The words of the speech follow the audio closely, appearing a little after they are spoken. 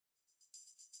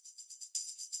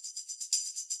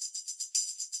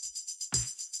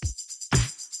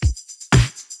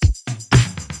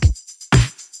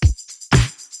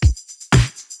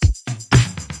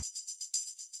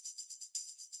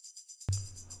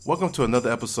Welcome to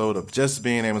another episode of Just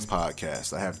Being Amos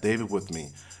Podcast. I have David with me,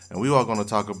 and we are going to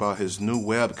talk about his new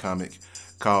web comic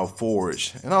called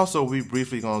Forge. And also, we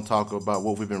briefly going to talk about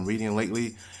what we've been reading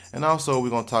lately, and also we're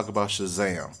going to talk about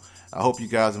Shazam. I hope you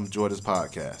guys enjoy this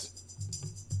podcast.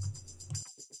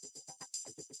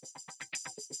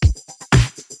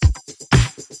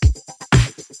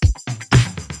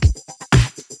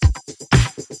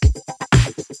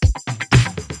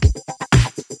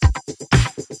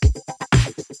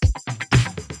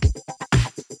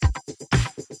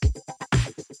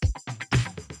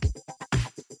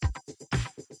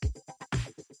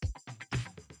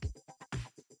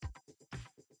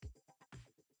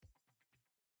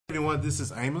 Everyone, this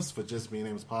is Amos for Just Being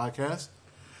Amos Podcast,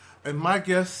 and my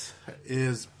guest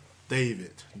is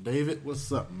David. David, what's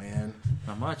up, man?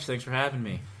 Not much. Thanks for having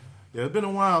me. Yeah, it's been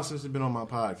a while since you've been on my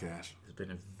podcast. It's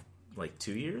been like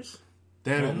 2 years?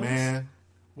 Damn it, man.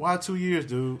 Why 2 years,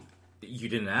 dude? You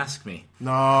didn't ask me.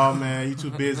 No, man, you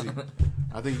too busy.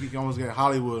 I think you can almost get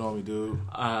Hollywood on me, dude.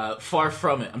 Far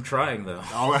from it. I'm trying, though.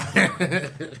 All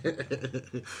right.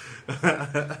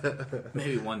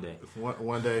 Maybe one day.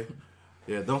 One day.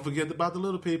 Yeah, don't forget about the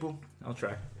little people. I'll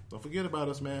try. Don't forget about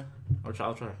us, man. I'll try.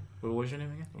 What was your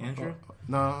name again? Andrew?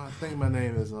 No, I think my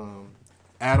name is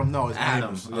Adam. No, it's Adam.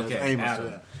 Amos. Yeah, Okay, it's Amos.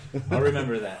 Adam. Yeah. I'll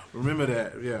remember that. Remember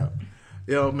that, yeah.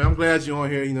 Yo, man, I'm glad you're on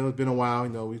here. You know, it's been a while.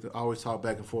 You know, we always talk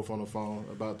back and forth on the phone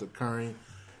about the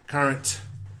current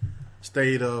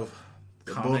state of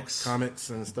the comics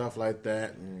and stuff like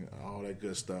that and all that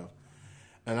good stuff.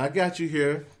 And I got you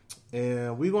here,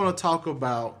 and we're going to talk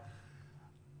about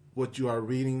what you are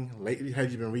reading lately.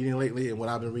 Have you been reading lately, and what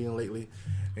I've been reading lately?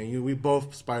 And we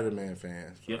both Spider-Man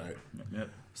fans, Yep. right? Yep.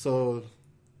 So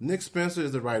Nick Spencer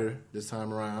is the writer this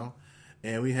time around,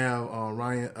 and we have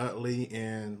Ryan Utley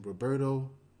and Roberto.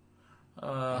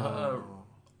 Roberto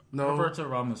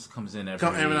Ramos comes in every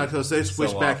because they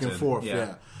switch so back often. and forth.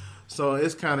 Yeah. So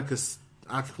it's kind of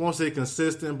I won't say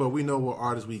consistent, but we know what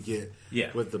artists we get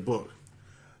with the book.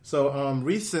 So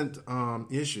recent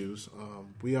issues,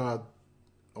 we are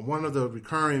one of the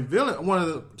recurring one of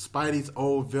the Spidey's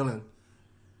old villain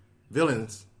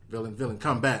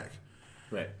come back,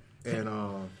 right?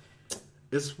 And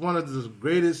it's one of the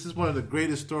greatest. It's one of the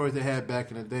greatest stories they had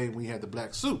back in the day when we had the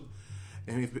black suit.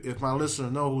 And if my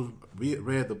listener knows who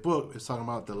read the book, it's talking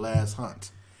about The Last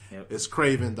Hunt. Yep. It's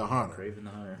Kraven the Hunter. Kraven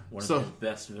the Hunter, one of his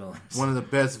best villains. One of the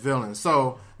best villains.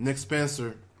 So Nick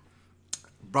Spencer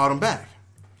brought him back.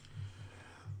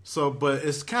 So, but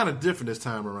it's kind of different this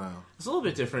time around. It's a little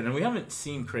bit different, and we haven't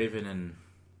seen Kraven in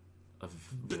a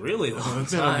really long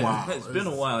It's been time. a while. It's been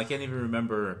a while. I can't even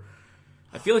remember.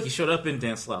 I feel like he showed up in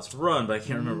Dan Slott's Run, but I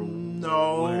can't remember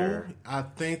where. I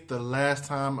think the last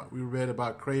time we read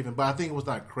about Kraven, but I think it was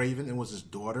not Kraven, it was his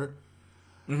daughter.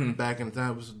 Mm-hmm. Back in the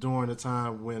time, it was during the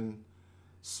time when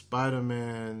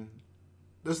Spider-Man.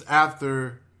 This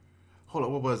after. Hold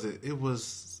on, what was it? It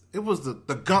was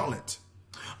the Gauntlet.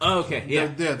 Oh, okay, yeah.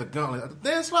 The Gauntlet.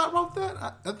 Dan Slott wrote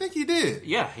that? I think he did.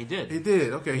 Yeah, he did. He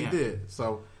did. Okay, he did.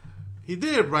 So he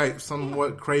did write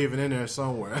somewhat Kraven in there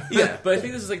somewhere. Yeah, but I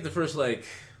think this is like the first like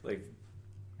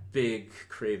big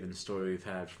Kraven story we've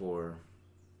had for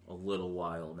a little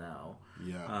while now.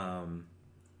 Yeah.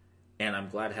 And I'm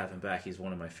glad to have him back. He's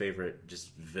one of my favorite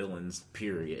just villains,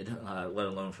 period, let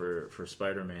alone for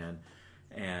Spider-Man.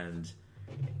 And,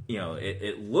 you know,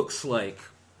 it looks like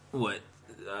what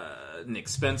Nick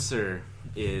Spencer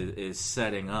is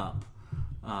setting up.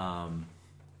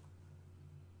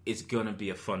 It's going to be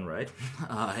a fun ride.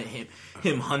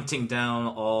 Him hunting down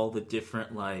all the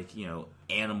different,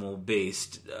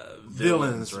 animal-based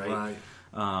villains, right?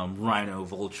 Rhino,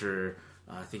 Vulture...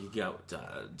 I think you got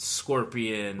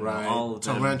Scorpion, right? All of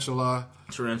them.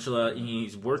 Tarantula.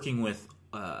 He's working with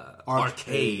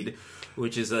Arcade,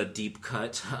 which is a deep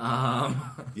cut.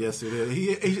 Yes, it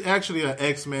is. He's actually an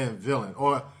X-Men villain,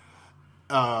 or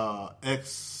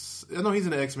X. No, he's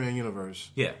in the X-Men universe.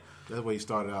 Yeah, that's what he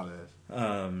started out as.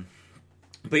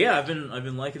 But yeah, I've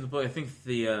been liking the book. I think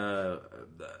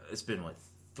it's been what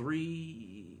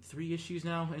three issues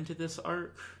now into this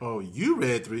arc. Oh, you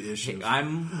read 3 issues.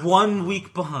 I'm 1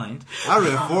 week behind. I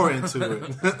read 4 into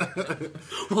it.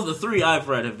 Well, the 3 I've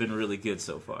read have been really good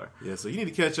so far. Yeah, so you need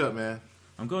to catch up, man.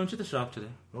 I'm going to the shop today.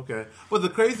 Okay. Well, the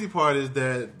crazy part is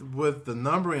that with the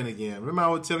numbering again, remember I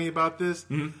was telling you about this?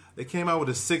 Mm-hmm. They came out with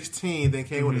a 16, then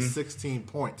came with a 16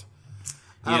 point.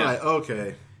 I'm like,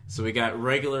 okay. So we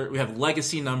have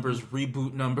legacy numbers,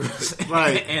 reboot numbers,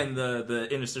 right, and the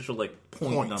interstitial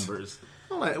point numbers.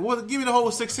 I'm like, well, give me the whole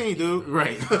 16, dude.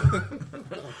 Right. I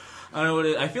don't know what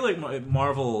I feel like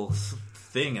Marvel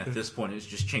thing at this point is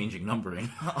just changing numbering.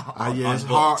 Yeah, it's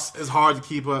hard. It's hard to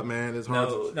keep up, man. It's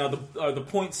hard. Now, are the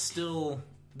points still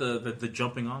the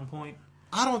jumping on point?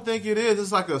 I don't think it is.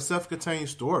 It's like a self-contained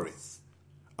story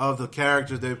of the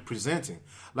characters they're presenting.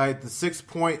 Like the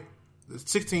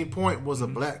 16 point was a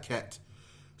Black Cat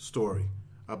story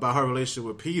about her relationship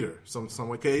with Peter. Some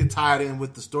way it tied in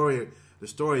with the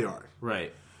story arc.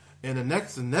 Right. And the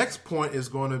next point is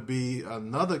going to be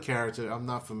another character I'm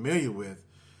not familiar with.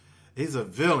 He's a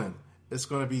villain. It's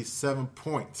going to be 17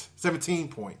 point.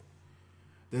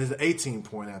 Then there's an 18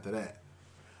 point after that.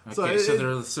 Okay,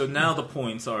 so now the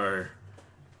points are,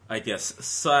 I guess,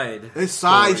 side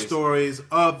stories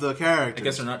of the characters. I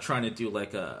guess they're not trying to do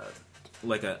like a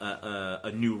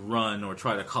new run or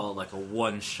try to call it like a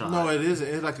one shot. No, it isn't.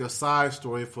 It's like a side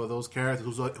story for those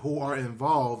characters who are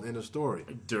involved in the story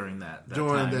during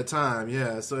that time.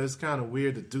 Yeah, so it's kind of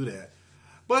weird to do that,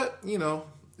 but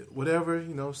whatever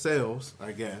sells,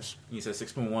 I guess. You said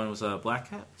 6.1 was a Black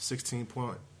Cat. 16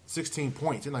 points.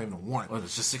 It's not even a 1. Oh,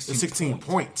 it's just 16. It's 16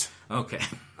 point. Okay.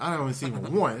 I don't even see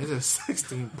even 1. It's just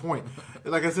 16 point.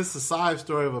 Like it's just a side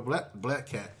story of a Black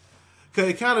Cat. Cause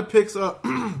it kind of picks up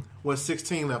where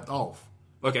 16 left off.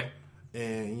 Okay.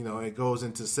 And it goes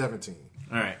into 17.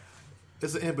 All right.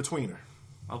 It's an in-betweener.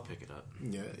 I'll pick it up.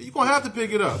 Yeah, you're gonna have to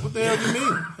pick it up. What the hell do you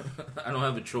mean? I don't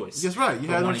have a choice. That's right. You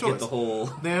have no choice. Get the whole.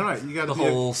 Damn right. You got the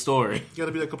whole story. You got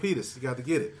to be a completist. You got to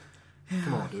get it.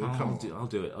 Come on, dude. I'll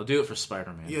do it. I'll do it for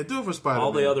Spider-Man. Yeah, do it for Spider-Man.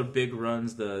 All the other big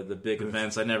runs, the big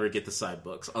events, I never get the side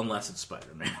books unless it's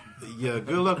Spider-Man. Yeah,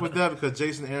 good luck with that because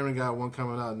Jason Aaron got one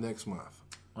coming out next month.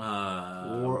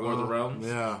 War of the Realms?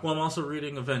 Yeah. Well, I'm also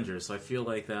reading Avengers, so I feel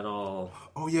like that all...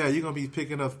 Oh, yeah, you're going to be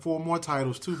picking up 4 more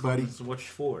titles, too, buddy. So which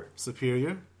 4?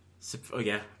 Superior. Oh,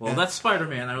 yeah. Well, that's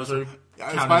Spider-Man. I was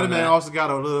Spider-Man also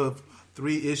got a little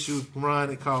 3-issue run.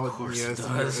 They call it. Yes.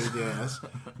 Yes.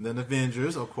 And then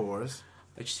Avengers, of course.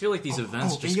 I just feel like these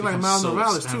events just become and you like Miles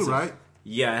Morales, expensive. too, right?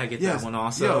 Yeah, I get that one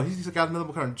also. Yeah, he's got another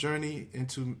book called Journey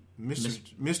into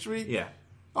Mystery. Yeah.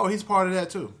 Oh, he's part of that,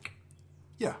 too.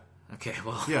 Yeah. Okay,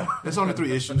 well. Yeah, it's only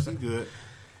 3 issues. He's good.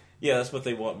 Yeah, that's what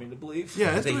they want me to believe.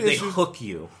 Yeah, it's 3 they issues. hook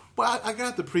you. But I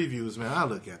got the previews, man. I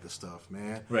look at the stuff,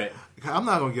 man. Right. I'm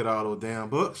not going to get all those damn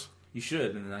books. You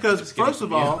should. Because, first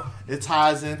of all, it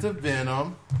ties into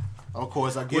Venom. Of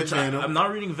course, I get Venom. I'm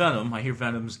not reading Venom. I hear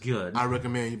Venom's good. I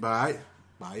recommend you buy it.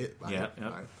 Buy it. Yeah.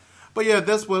 But yeah,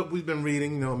 that's what we've been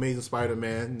reading. Amazing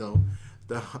Spider-Man.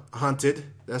 The Hunted.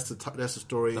 That's the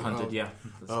story. The Hunted.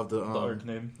 Of the arc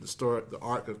name. The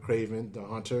arc of Kraven, the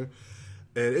Hunter.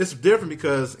 And it's different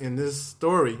because in this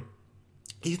story,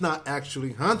 he's not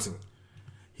actually hunting.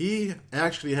 He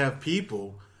actually have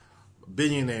people,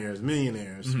 billionaires,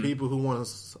 millionaires, people who want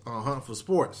to hunt for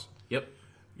sports. Yep.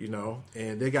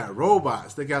 And they got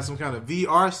robots. They got some kind of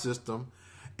VR system,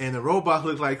 and the robots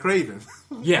look like Kraven.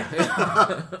 Yeah.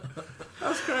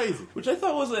 That's crazy. Which I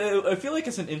thought was, I feel like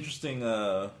it's an interesting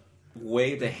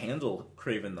way to handle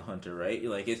Kraven the Hunter, right?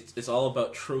 Like, it's all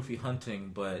about trophy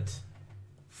hunting, but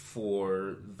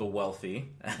for the wealthy,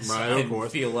 as right, of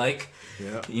course. Feel like,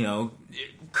 yeah.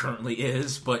 It currently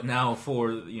is, but now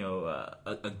for,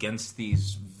 against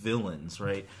these villains,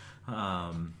 right?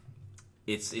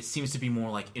 It seems to be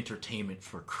more like entertainment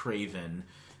for Kraven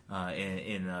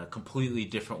in a completely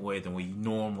different way than we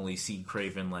normally see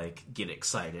Kraven get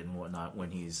excited and whatnot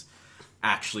when he's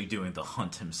actually doing the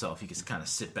hunt himself. He can kind of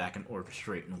sit back and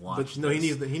orchestrate and watch. But he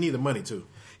needs the money too.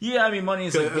 Yeah, I mean money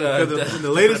is in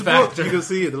the latest book. You can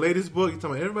see it. The latest book, you're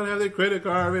talking about everybody have their credit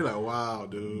card. We're like, wow,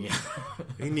 dude. Yeah.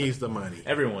 He needs the money.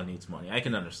 Everyone needs money. I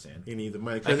can understand. He needs the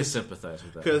money. I can sympathize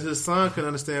with that because his son can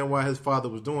understand why his father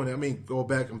was doing it. I mean, go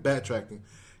back and backtracking.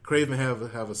 Kraven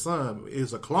have a son. It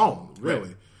was a clone, really,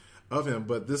 right, of him.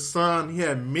 But this son, he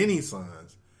had many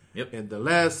sons. Yep. And the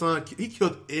last son, he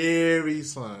killed every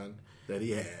son that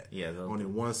he had. Yeah. Only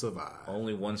one survived.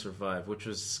 Only one survived, which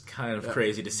was kind of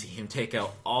crazy to see him take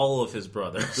out all of his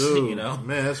brothers. Dude, man,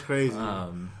 that's crazy.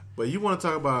 But you want to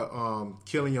talk about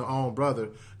killing your own brother?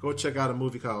 Go check out a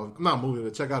movie called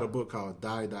but check out a book called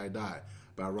Die, Die, Die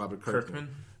by Robert Kirkman.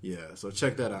 Yeah, so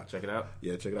check that out. Check it out.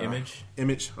 Yeah, check it out.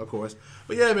 Image, of course.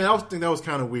 But yeah, man, I think that was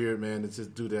kind of weird, man, to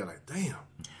just do that. Like, damn.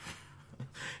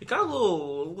 It got a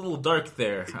little dark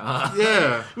there.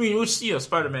 Yeah. I mean, which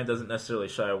Spider-Man doesn't necessarily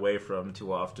shy away from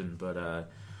too often, but I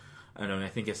don't know. I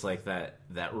think it's like that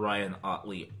Ryan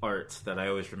Otley art that I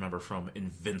always remember from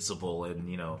Invincible,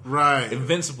 and right.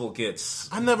 Invincible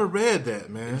gets. I never read that,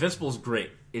 man. Invincible's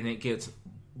great, and it gets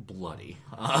bloody.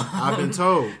 I've been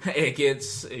told it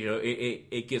gets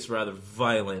it gets rather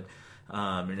violent,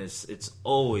 and it's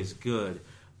always good,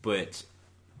 but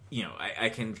I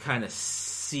can kind of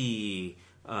see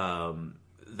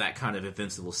that kind of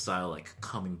Invincible style, like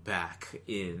coming back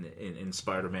in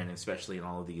Spider-Man, especially in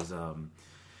all of these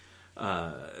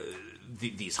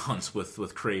hunts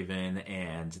with Kraven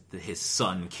and his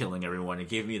son killing everyone. It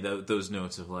gave me those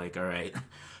notes of like, all right, I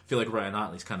feel like Ryan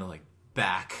Otley's kind of like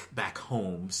back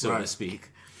home, so to speak.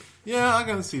 Yeah, I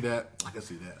can see that. I can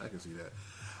see that.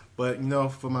 But,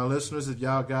 for my listeners, if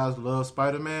y'all guys love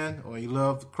Spider-Man or you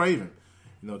love Kraven,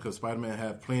 because Spider-Man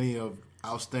have plenty of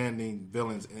outstanding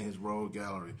villains in his rogue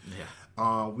gallery.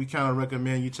 Yeah. We kind of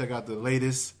recommend you check out the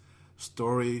latest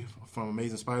story from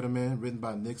Amazing Spider-Man, written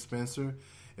by Nick Spencer.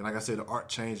 And like I said, the art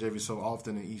changed every so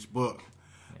often in each book.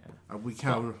 Yeah. We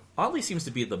kind of Otley seems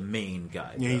to be the main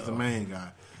guy. Yeah, he's the main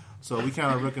guy. So we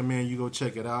kind of recommend you go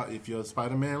check it out. If you're a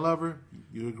Spider-Man lover,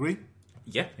 you agree?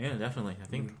 Yeah, definitely. I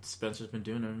think Spencer's been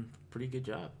doing a pretty good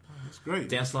job. That's great.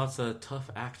 Dan Slott's a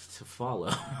tough act to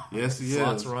follow. Yes, he is.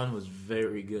 Slott's run was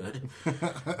very good.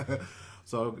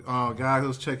 So, guys,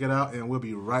 let's check it out, and we'll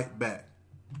be right back.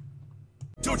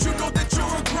 Don't you know that you're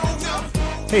a grown-up?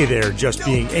 Hey there, Just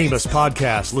Being Amos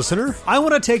podcast listener. I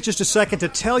want to take just a second to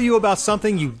tell you about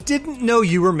something you didn't know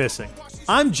you were missing.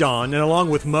 I'm John, and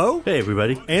along with Mo, hey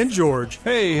everybody, and George,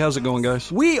 hey, how's it going,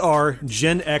 guys? We are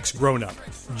Gen X Grown Up.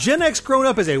 Gen X Grown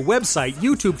Up is a website,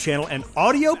 YouTube channel, and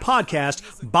audio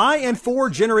podcast by and for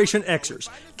Generation Xers,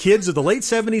 kids of the late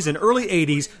 70s and early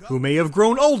 80s who may have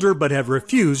grown older but have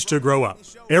refused to grow up.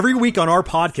 Every week on our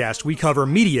podcast, we cover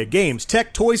media, games,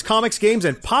 tech, toys, comics, games,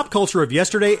 and pop culture of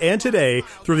yesterday and today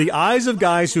through the eyes of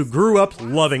guys who grew up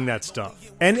loving that stuff.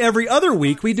 And every other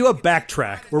week, we do a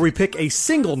backtrack where we pick a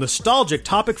single nostalgic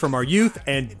topic from our youth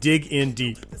and dig in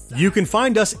deep. You can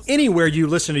find us anywhere you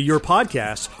listen to your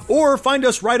podcasts, or find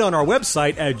us right on our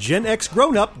website at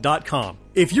genxgrownup.com.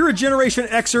 If you're a Generation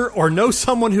Xer or know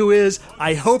someone who is,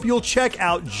 I hope you'll check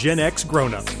out Gen X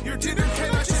Grown Up. Your dinner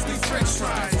cannot just be french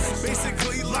fries.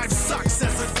 Basically, life sucks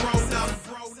as a grown-up.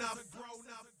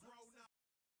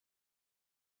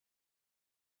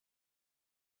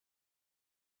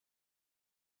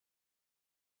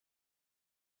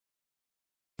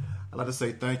 I'd like to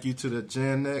say thank you to the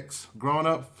Gen X Grown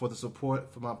Up for the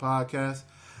support for my podcast.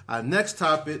 Our next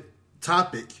topic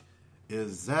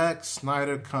is Zack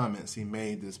Snyder comments he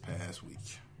made this past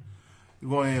week. You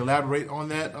want to elaborate on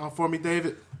that for me,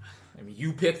 David? I mean,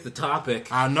 you picked the topic.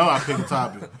 I know I picked the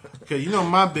topic. Okay,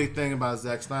 my big thing about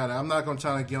Zack Snyder, I'm not going to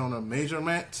try to get on a major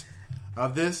rant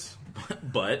of this.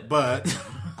 But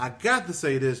I got to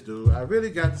say this, dude. I really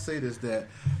got to say this, that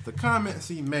the comments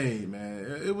he made,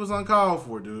 man, it was uncalled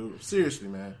for, dude. Seriously,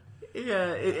 man.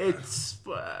 Yeah, it's...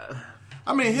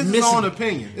 I mean, his own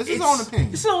opinion. It's his own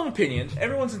opinion. It's his own opinion.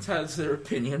 Everyone's entitled to their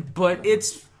opinion, but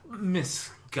it's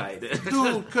misguided.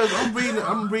 Dude, because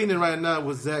I'm reading it right now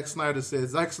what Zack Snyder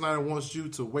says. Zack Snyder wants you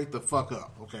to wake the fuck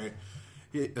up, okay?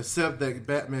 Accept that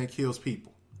Batman kills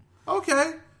people.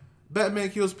 Okay. Batman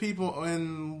kills people,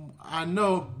 and I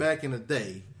know back in the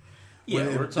day.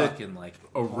 Yeah, we're talking like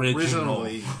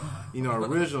originally,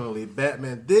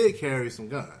 Batman did carry some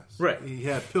guns. Right. He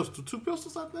had two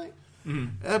pistols, I think.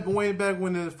 Mm-hmm. Way back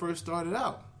when it first started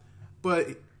out. But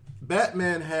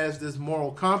Batman has this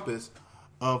moral compass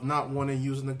of not wanting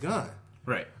using a gun.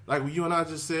 Right. Like you and I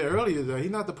just said earlier, that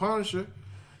he's not the Punisher.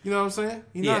 You know what I'm saying?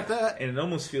 He's not that. And it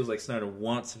almost feels like Snyder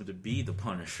wants him to be the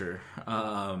Punisher.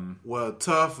 Well,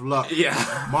 tough luck.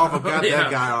 Yeah. Marvel got that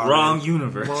guy already. Wrong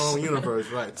universe,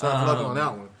 right. Tough luck on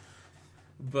that one.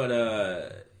 But,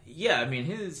 I mean,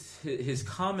 his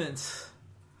comments,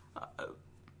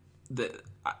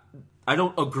 I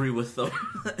don't agree with them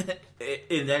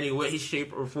in any way,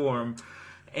 shape, or form.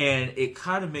 And it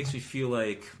kind of makes me feel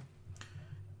like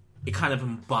it kind of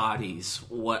embodies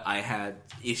what I had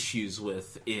issues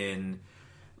with in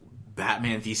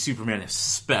Batman v Superman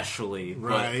especially.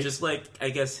 Right. But just like, I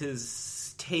guess,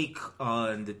 his take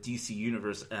on the DC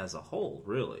universe as a whole,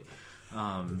 really.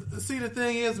 See, the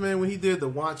thing is, man, when he did The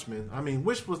Watchmen, I mean,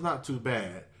 which was not too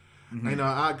bad. Mm-hmm.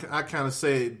 I kind of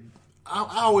say,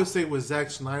 I always say with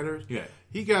Zack Snyder,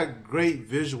 he got great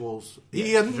visuals. Yeah,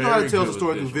 he knows how to tell the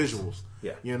story through visuals.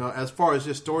 Yeah. As far as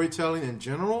just storytelling in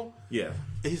general,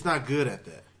 he's not good at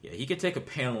that. Yeah, he could take a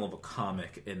panel of a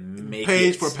comic and make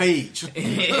page for page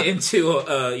into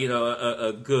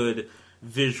a good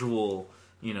visual,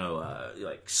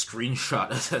 like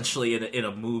screenshot essentially in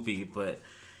a movie. But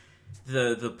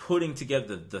the putting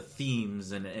together the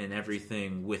themes and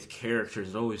everything with characters,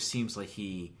 it always seems like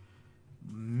he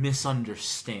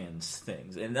misunderstands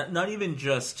things, and not even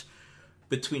just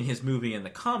between his movie and the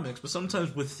comics, but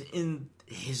sometimes within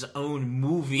his own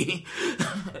movie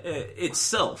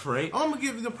itself, right? I'm gonna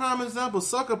give you the prime example.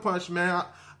 Sucker Punch, man.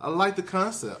 I like the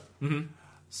concept. Mm-hmm.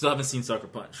 Still haven't seen Sucker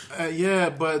Punch. Yeah,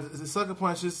 but Sucker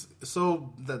Punch is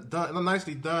so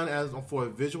nicely done as for a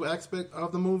visual aspect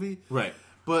of the movie. Right.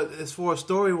 But as far as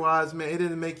story wise, man, it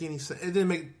didn't make any sense. It didn't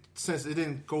make sense. It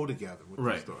didn't go together with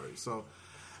the story. So,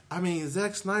 I mean,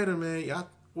 Zack Snyder, man,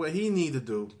 what he need to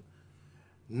do,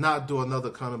 not do another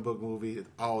comic book movie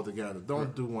altogether.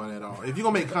 Don't do one at all. If you're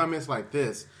gonna make comments like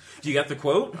this, do you got the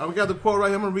quote? We got the quote right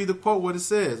here. I'm gonna read the quote. What it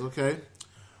says, okay?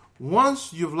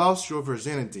 Once you've lost your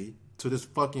virginity to this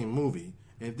fucking movie,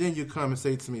 and then you come and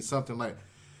say to me something like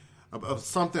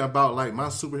something about like my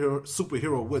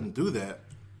superhero wouldn't do that.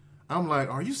 I'm like,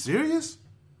 are you serious?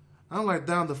 I'm like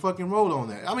down the fucking road on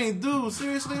that. I mean, dude,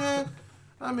 seriously, man.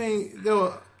 I mean,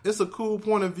 it's a cool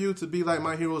point of view to be like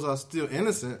my heroes are still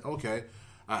innocent. Okay,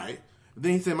 all right.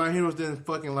 Then he said my heroes didn't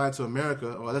fucking lie to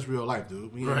America. Oh, that's real life,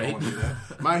 dude. We ain't want to do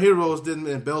that. My heroes didn't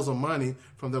embezzle money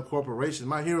from the corporation.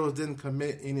 My heroes didn't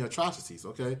commit any atrocities.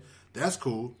 Okay, that's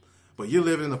cool. But you're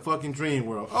living in a fucking dream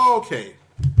world. Okay,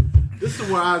 this is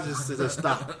where I just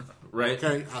stop. Right.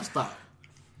 Okay, I stop.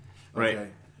 Okay.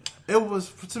 Right. It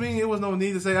was, to me, it was no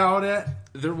need to say all that.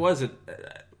 There wasn't.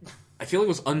 I feel like it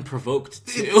was unprovoked,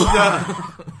 too.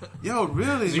 Yo,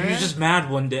 really, man? You're just mad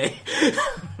one day.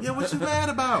 Yeah, what you mad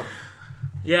about?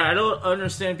 Yeah, I don't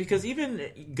understand, because even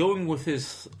going with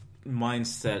his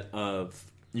mindset of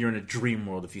you're in a dream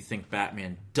world if you think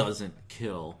Batman doesn't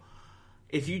kill.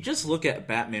 If you just look at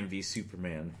Batman v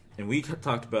Superman, and we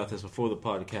talked about this before the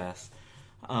podcast,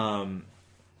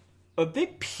 a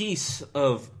big piece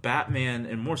of Batman,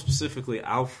 and more specifically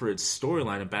Alfred's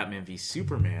storyline of Batman v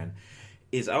Superman,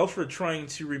 is Alfred trying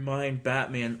to remind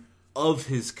Batman of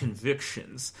his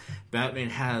convictions. Batman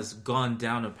has gone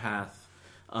down a path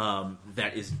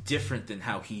that is different than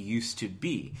how he used to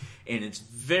be. And it's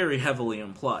very heavily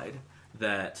implied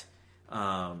that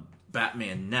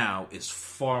Batman now is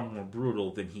far more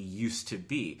brutal than he used to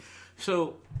be.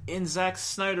 So in Zack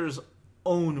Snyder's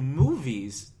own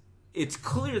movies, it's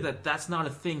clear that that's not a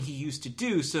thing he used to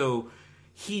do. So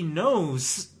he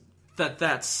knows that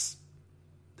that's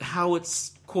how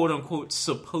it's quote-unquote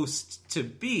supposed to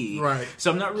be. Right.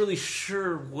 So I'm not really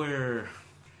sure where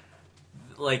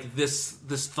like this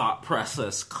thought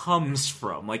process comes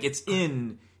from. Like, it's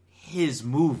in his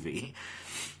movie.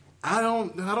 I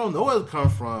don't know where it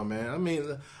comes from, man. I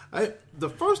mean,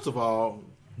 first of all,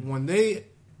 when they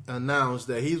announced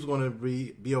that he's going to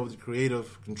be able to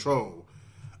creative control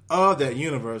of that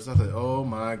universe, I thought, oh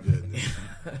my goodness.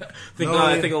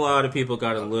 I think a lot of people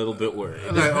got a little bit worried.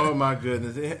 Like, oh my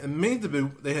goodness. It means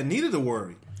they had needed to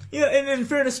worry. Yeah, and in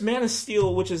fairness, Man of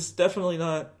Steel, which is definitely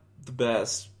not the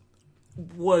best,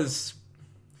 was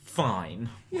fine.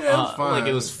 Yeah, it was fine. Like,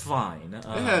 it was fine. It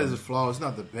has its flaws. It's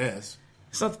not the best.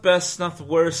 It's not the best, not the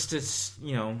worst. It's,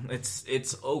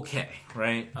 it's okay,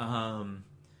 right?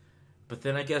 But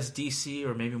then I guess DC,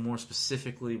 or maybe more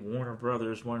specifically Warner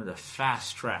Brothers, wanted to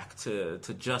fast track to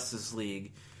Justice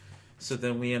League. So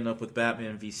then we end up with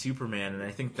Batman v Superman, and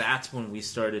I think that's when we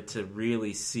started to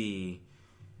really see...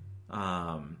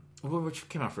 which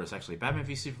came out first, actually? Batman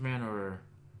v Superman or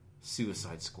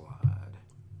Suicide Squad?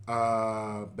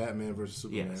 Batman versus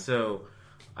Superman. Yeah, so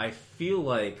I feel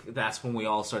like that's when we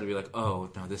all started to be like, oh,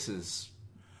 no, this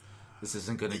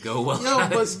isn't going to go well. No,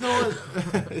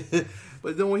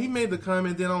 but then when he made the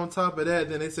comment, then on top of that,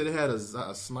 then they said it had a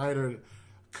Snyder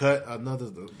cut,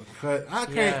 another cut. I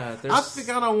can't. Yeah, I think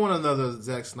I don't want another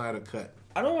Zack Snyder cut.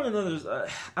 I don't want another.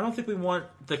 I don't think we want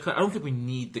the cut. I don't think we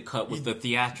need the cut with the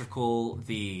theatrical,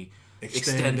 the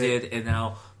extended, and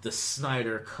now the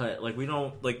Snyder cut. Like, we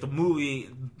don't like the movie.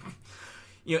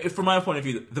 From my point of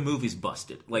view, the movie's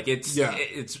busted. Like, it's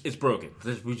broken.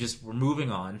 We're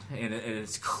moving on, and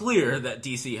it's clear that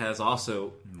DC has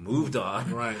also moved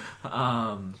on. Right.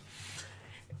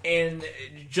 And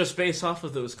just based off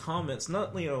of those comments,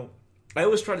 I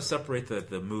always try to separate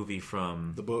the movie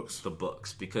from the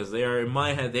books. Because they are, in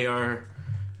my head, they are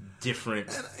different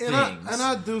things.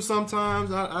 I do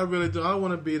sometimes. I really do. I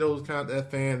want to be that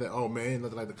fan that, oh man,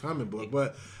 nothing like the comic book.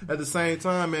 But at the same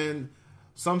time, man,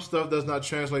 some stuff does not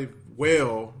translate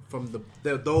well from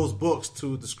those books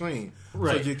to the screen.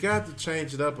 Right. So you got to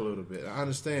change it up a little bit. I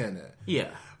understand that. Yeah.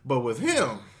 But with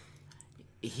him,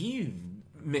 he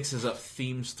mixes up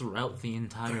themes throughout the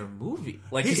entire movie.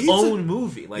 Like, his own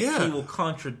movie. Like, he will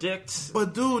contradict.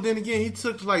 But dude, then again, he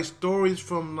took like stories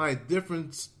from like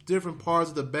different parts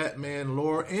of the Batman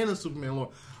lore and the Superman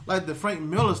lore. Like the Frank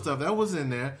Miller stuff, that was in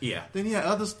there. Yeah. Then he had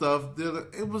other stuff.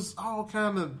 It was all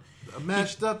kind of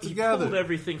mashed up together. He pulled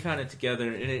everything kind of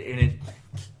together, and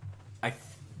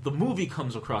the movie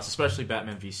comes across, especially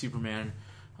Batman v Superman,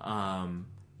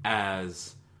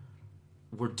 as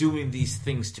we're doing these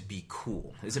things to be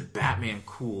cool. Isn't Batman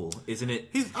cool? Isn't it?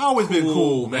 He's always been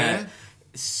cool, man.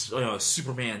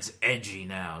 Superman's edgy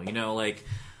now,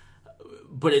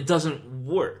 but it doesn't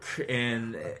work.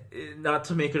 And not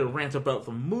to make it a rant about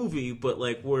the movie, but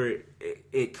where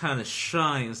it kind of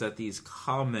shines that these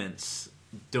comments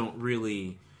don't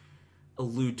really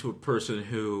allude to a person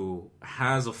who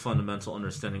has a fundamental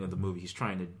understanding of the movie he's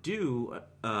trying to do.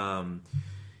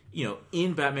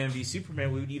 In Batman v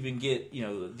Superman, we would even get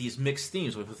these mixed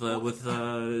themes with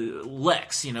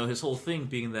Lex. His whole thing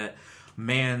being that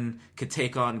man could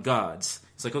take on gods.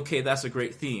 It's okay, that's a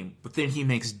great theme, but then he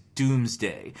makes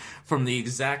Doomsday from the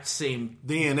exact same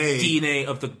DNA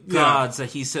of the gods that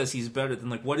he says he's better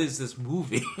than. What is this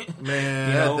movie?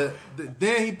 Man,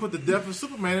 then he put the death of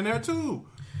Superman in there too.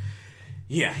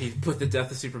 Yeah, he put the death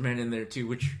of Superman in there too,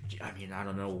 which, I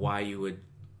don't know why you would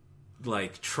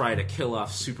try to kill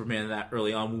off Superman that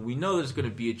early on when we know there's going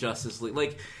to be a Justice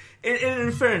League.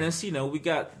 In fairness, we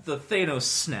got the Thanos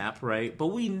snap, right? But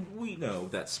we know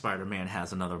that Spider-Man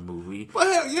has another movie.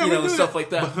 Well, stuff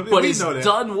like that. But it's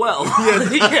done well.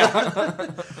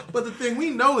 But the thing,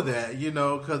 we know that,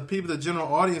 because the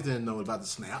general audience didn't know about the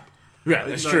snap. Yeah,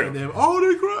 that's true. They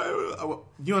cry.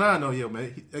 You and I know,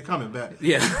 man, they're coming back.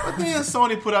 Yeah. But then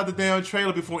Sony put out the damn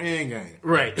trailer before Endgame.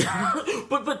 Right.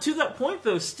 but to that point,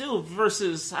 though, still,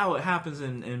 versus how it happens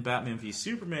in Batman v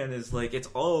Superman is, it's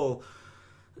all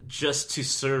just to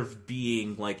serve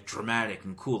being, dramatic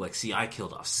and cool. See, I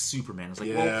killed off Superman. It's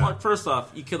well, first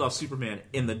off, you killed off Superman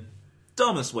in the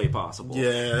dumbest way possible.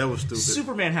 Yeah, that was stupid.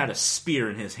 Superman had a spear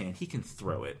in his hand. He can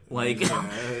throw it.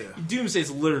 Doomsday's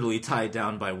literally tied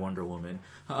down by Wonder Woman.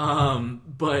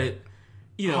 But,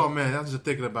 Oh, man, I'm just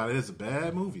thinking about it. It's a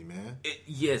bad movie, man.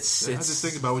 Yes. I just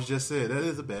thinking about what you just said. That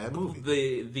is a bad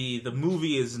movie. The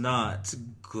movie is not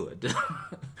good.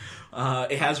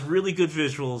 It has really good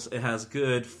visuals. It has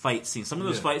good fight scenes. Some of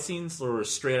those fight scenes were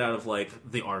straight out of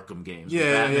the Arkham games.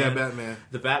 Batman.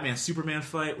 The Batman Superman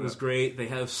fight was great. They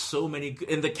have so many,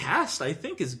 and the cast I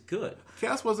think is good.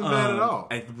 Cast wasn't bad at all.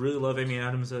 I really love Amy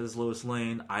Adams as Lois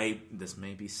Lane. This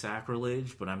may be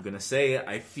sacrilege, but I'm gonna say it.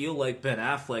 I feel like Ben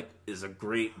Affleck is a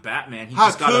great Batman.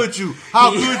 How could you,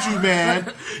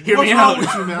 man? Hear What's me wrong out.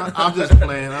 with you, man? I'm just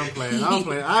playing. I'm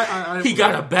playing. He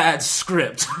got a bad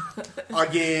script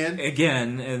again,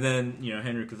 and then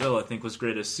Henry Cavill I think was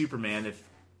great as Superman.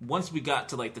 Once we got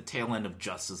to the tail end of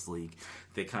Justice League,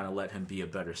 they kind of let him be a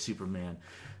better Superman.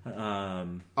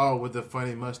 With the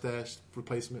funny mustache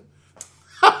replacement.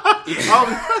 All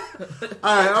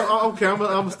right, okay. I'm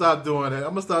gonna stop doing that. I'm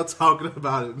gonna start talking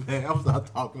about it, man. I'm gonna start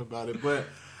talking about it. But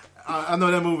I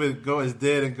know that movie is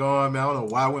dead and gone, man. I don't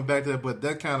know why I went back to that, but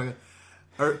that kind of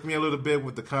hurt me a little bit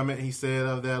with the comment he said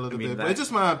of that a little bit. But it's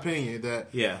just my opinion that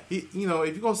if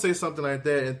you're gonna say something like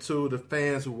that into the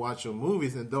fans who watch your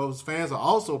movies, and those fans are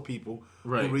also people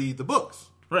who read the books,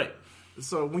 right?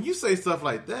 So when you say stuff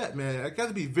like that, man, I got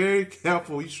to be very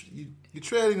careful. You're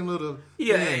treading a little...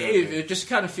 Yeah, it just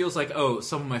kind of feels like,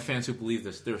 some of my fans who believe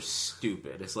this, they're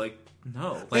stupid. It's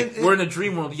no. We're in a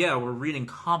dream world. Yeah, we're reading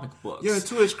comic books. Yeah,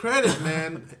 to his credit,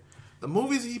 man, the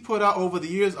movies he put out over the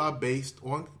years are based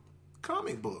on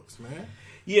comic books, man.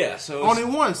 Yeah, so... Only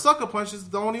one. Sucker Punch is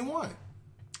the only one.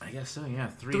 I guess so, yeah.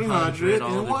 300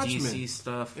 all the Watchmen. DC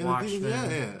stuff, Watchmen.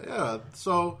 Yeah.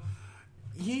 So...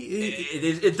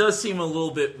 It does seem a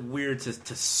little bit weird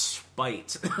to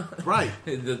spite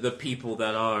the people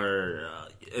that are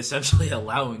essentially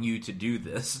allowing you to do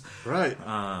this, right?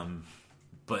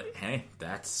 But hey,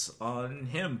 that's on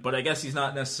him. But I guess he's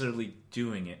not necessarily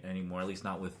doing it anymore, at least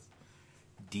not with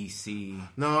DC.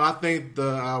 No, I think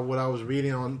what I was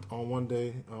reading on one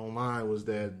day online was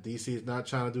that DC is not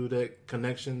trying to do that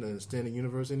connection and extend the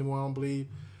universe anymore. I don't believe.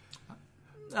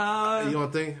 You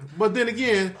don't think? But then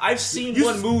again, I've seen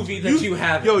one movie that you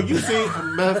haven't. Yo, you seen?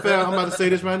 Matter of fact, I'm about to say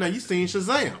this right now. You seen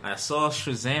Shazam? I saw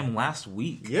Shazam last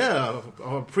week. Yeah,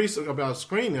 about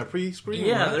screening, a pre-screening.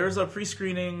 Yeah, right? there was a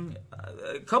pre-screening.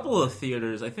 A couple of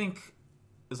theaters. I think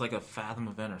it was like a Fathom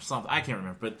event or something. I can't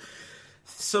remember, but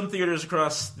some theaters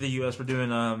across the U.S. were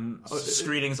doing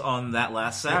screenings on that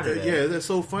last Saturday. Yeah, that's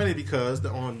so funny because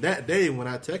on that day when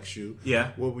I text you,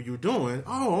 what were you doing?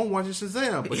 Oh, I'm watching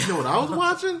Shazam. But you know what I was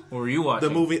watching? What were you watching?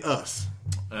 The movie Us.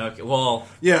 Okay, well...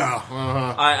 Yeah.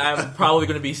 I'm probably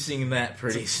going to be seeing that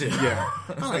pretty soon. Yeah.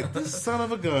 I'm like, this son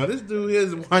of a gun. This dude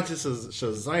is watching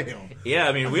Shazam. Yeah,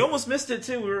 I mean, we almost missed it,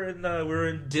 too. We were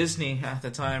in Disney at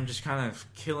the time, just kind of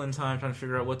killing time, trying to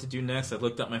figure out what to do next. I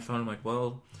looked up my phone, I'm like,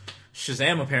 well...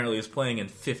 Shazam apparently is playing in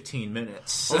 15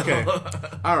 minutes. So. Okay.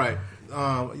 All right.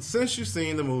 Since you've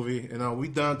seen the movie, and we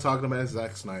done talking about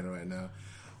Zack Snyder right now,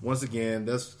 once again,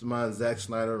 that's my Zack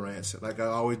Snyder rant, like I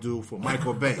always do for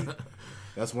Michael Bay.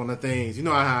 That's one of the things. You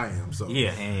know how I am. So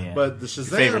yeah. But the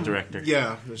Shazam, your favorite director.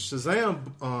 Yeah, the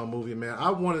Shazam movie, man.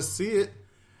 I want to see it,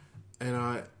 and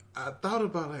I thought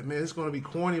about it, man. It's going to be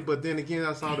corny, but then again,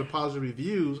 I saw the positive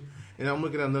reviews, and I'm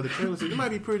looking at another trailer. So it might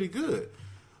be pretty good.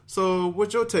 So,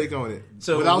 what's your take on it?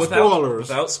 So without spoilers.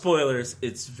 Without spoilers,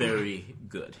 it's very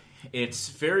good. It's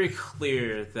very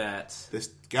clear that They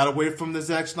got away from the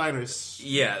Zack Snyder's.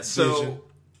 Yeah, so vision.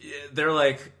 they're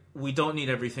like, we don't need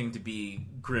everything to be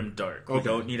grim dark. Okay. We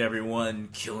don't need everyone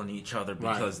killing each other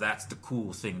because that's the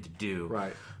cool thing to do.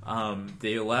 Right.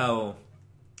 They allow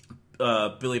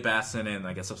Billy Batson and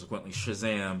I guess subsequently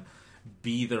Shazam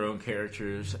be their own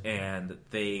characters, and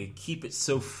they keep it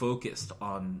so focused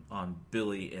on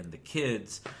Billy and the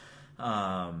kids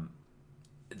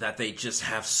that they just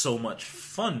have so much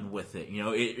fun with it. You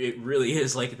know, it really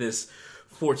is like this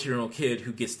 14-year-old kid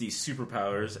who gets these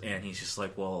superpowers, and he's just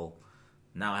like, well,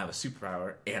 now I have a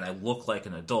superpower, and I look like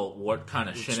an adult. What kind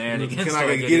of shenanigans can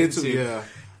I get into? Yeah.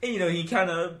 And, you know, he kind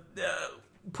of...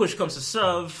 push comes to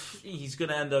shove, he's going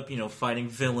to end up, fighting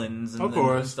villains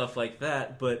and stuff like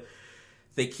that. But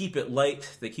they keep it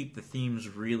light. They keep the themes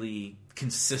really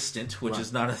consistent, which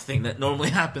is not a thing that normally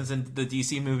happens in the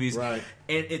DC movies. Right.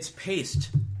 And it's paced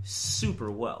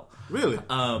super well. Really?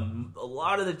 A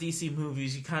lot of the DC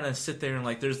movies, you kind of sit there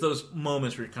and, there's those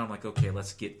moments where you're kind of like, okay,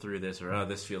 let's get through this, or, oh,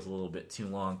 this feels a little bit too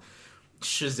long.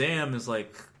 Shazam is,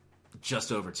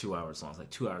 just over 2 hours long.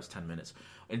 It's 2 hours, 10 minutes.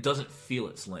 It doesn't feel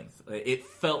its length. It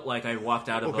felt like I walked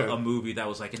out of a movie that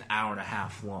was an hour and a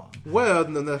half long. Well,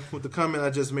 with the comment I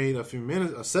just made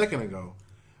a second ago,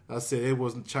 I said it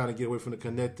wasn't trying to get away from the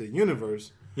connected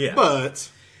universe. Yeah. But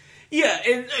yeah,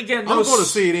 and again, I'm going to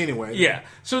see it anyway. Yeah.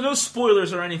 So no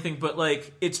spoilers or anything, but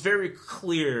it's very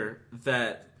clear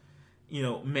that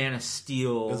Man of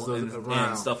Steel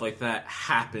and stuff like that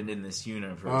happened in this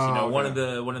universe. One of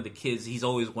the kids, he's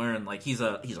always wearing he's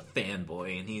a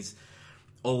fanboy, and he's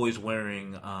always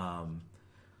wearing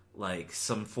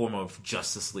some form of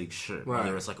Justice League shirt,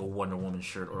 whether it's a Wonder Woman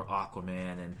shirt or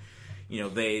Aquaman, and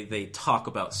they talk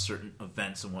about certain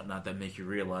events and whatnot that make you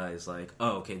realize oh,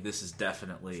 okay, this is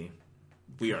definitely,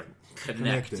 we are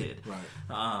connected. Right.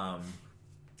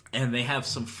 And they have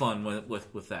some fun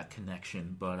with that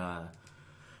connection, but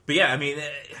yeah, I mean,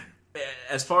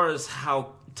 as far as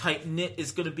how tight knit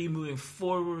is going to be moving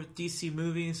forward with DC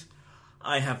movies,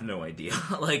 I have no idea.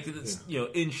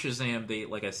 In Shazam, they,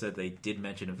 like I said, they did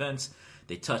mention events.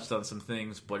 They touched on some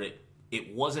things, but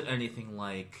it wasn't anything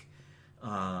like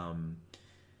Tony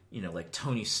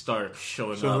Stark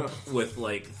showing up with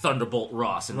Thunderbolt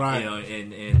Ross and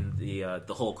in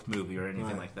the Hulk movie or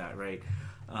anything like that, right?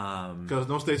 Because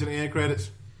no stage to the end credits.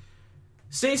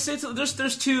 There's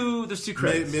two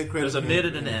credits. Mid-credit, there's a mid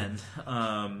and an end.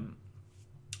 I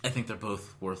think they're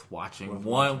both worth watching.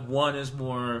 One is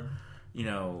more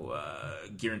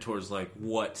geared towards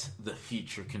what the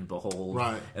future can behold,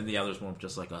 right? And the other is more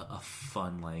just a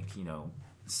fun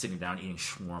sitting down eating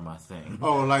shawarma thing.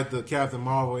 Oh, like the Captain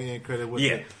Marvel end credit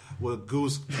with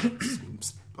Goose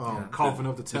coughing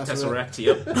up the Tesseract.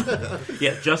 Yep.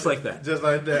 Yeah, just like that. Just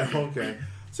like that. Okay.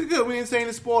 So good. We didn't say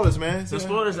any spoilers, man. The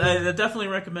spoilers, I definitely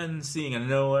recommend seeing. I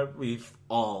know we've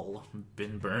all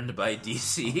been burned by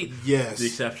DC. Yes. The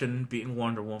exception being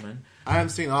Wonder Woman. I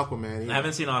haven't seen Aquaman either. I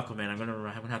haven't seen Aquaman. I'm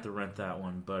gonna have to rent that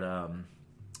one. But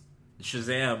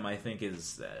Shazam, I think,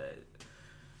 is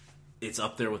it's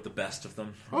up there with the best of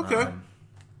them. Okay.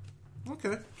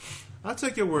 Okay. I'll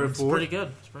take your word for it. It's pretty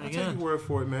good. I'll take your word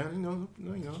for it, man.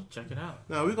 You know. Check it out.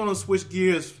 Now we're gonna switch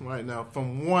gears right now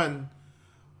from one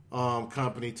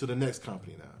company to the next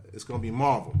company. Now it's gonna be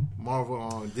Marvel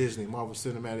on Disney, Marvel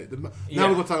Cinematic. Now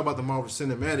we're gonna talk about the Marvel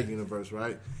Cinematic Universe,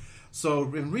 right?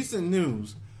 So in recent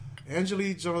news,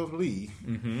 Angelina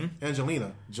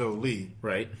Jolie,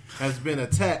 right, has been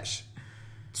attached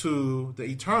to the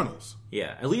Eternals.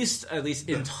 Yeah, at least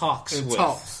in talks. In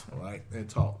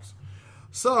talks.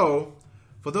 So,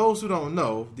 for those who don't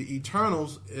know, the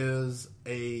Eternals is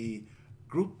a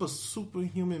group of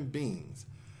superhuman beings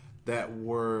that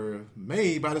were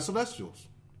made by the Celestials.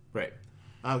 Right.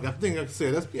 I think I can say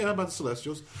that's about the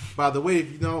Celestials. By the way,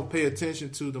 if you don't pay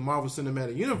attention to the Marvel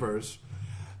Cinematic Universe,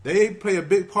 they play a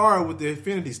big part with the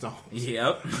Infinity Stones.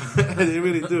 Yep. They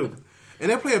really do.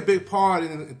 And they play a big part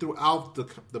throughout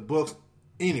the books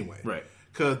anyway. Right.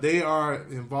 Because they are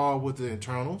involved with the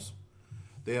Eternals.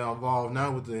 They are involved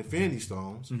now with the Infinity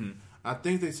Stones. Mm-hmm. I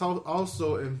think they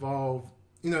also involved,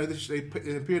 they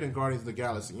appeared in Guardians of the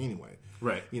Galaxy anyway.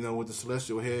 Right. With the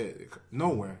celestial head.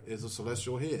 Nowhere is a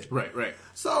celestial head. Right.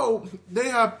 So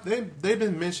they've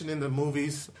been mentioned in the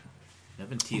movies I've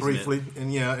been teasing briefly,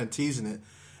 and teasing it.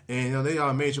 And they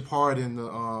are a major part in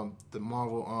the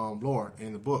Marvel lore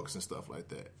and the books and stuff like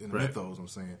that, in the mythos. I'm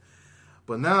saying,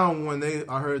 but now when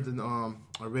I heard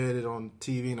I read it on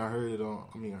TV and I heard it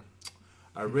on.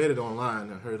 I read it online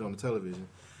and I heard it on the television.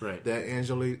 Right. That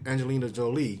Angelina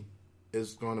Jolie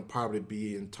is going to probably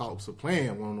be in talks of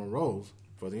playing one of the roles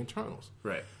for the Eternals.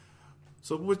 Right.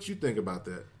 So what you think about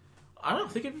that? I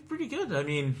don't think it'd be pretty good. I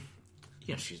mean,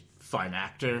 she's a fine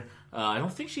actor. I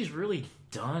don't think she's really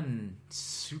done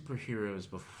superheroes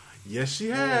before. Yes, she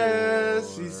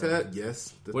has. She said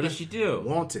yes. What did she do?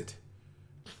 Wanted.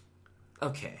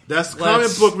 Okay. That's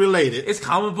comic book related. It's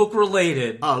comic book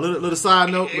related. Oh, little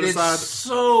side note.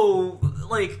 So,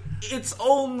 it's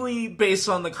only based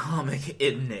on the comic,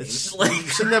 isn't it?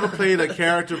 She never played a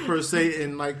character per se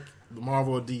in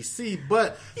Marvel or DC,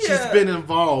 but she's been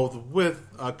involved with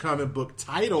a comic book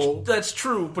title. That's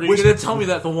true, but are you going to tell me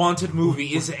that the Wanted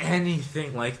movie is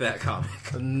anything like that comic?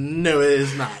 No, it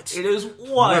is not. It is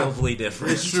wildly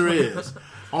different. It sure is.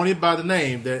 Only by the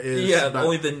name that is. Yeah,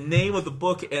 only the name of the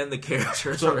book and the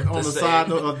characters are on the side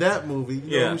note of that movie,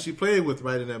 you know who she played with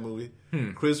right in that movie?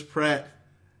 Chris Pratt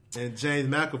and James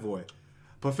McAvoy.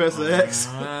 Professor X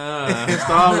and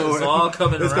Star-Lord. It's all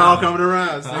coming around. It's all coming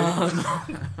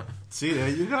around. See, there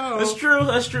you go. That's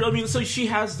true. I mean, so she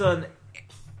has done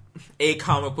a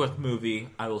comic book movie,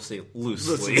 I will say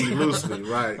loosely,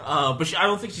 right. But I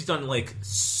don't think she's done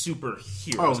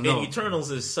superheroes. Oh, no. And Eternals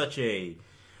is such a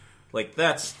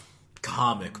that's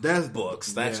comic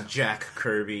books. That's Jack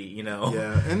Kirby,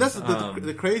 Yeah, and that's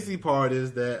the crazy part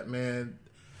is that, man,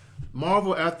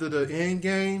 Marvel after the end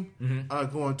game are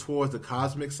going towards the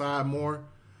cosmic side more.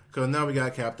 Because now we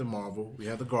got Captain Marvel, we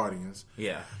have the Guardians.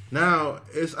 Yeah. Now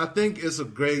I think it's a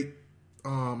great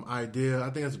idea. I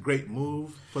think it's a great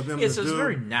move for them to do. It's a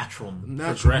very natural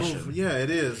progression. Move. Yeah, it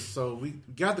is. So we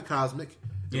got the cosmic,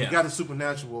 we got the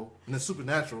supernatural,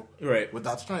 right, with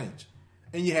Doctor Strange,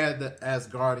 and you had the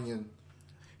Asgardian.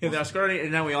 Yeah, the Asgardian,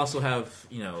 and now we also have,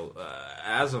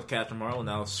 as of Captain Marvel,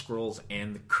 now Skrulls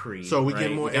and the Kree. So we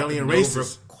get more alien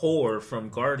races. Core from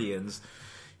Guardians.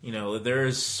 There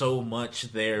is so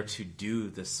much there to do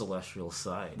the celestial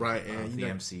side, right, and of the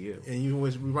MCU, and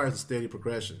we write a steady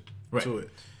progression to it,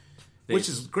 which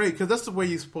is great because that's the way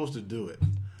you're supposed to do it.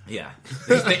 Yeah,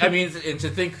 I mean, and to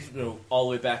think all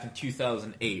the way back in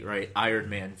 2008, right? Iron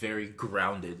Man, very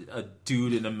grounded, a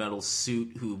dude in a metal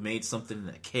suit who made something in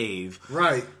a cave,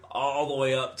 right? All the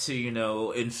way up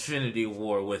to Infinity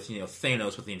War with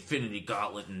Thanos with the Infinity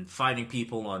Gauntlet and fighting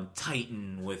people on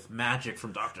Titan with magic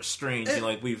from Doctor Strange.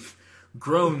 We've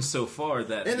grown so far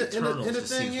that Eternals and the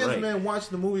thing is, man,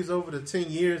 watching the movies over the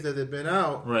 10 years that they've been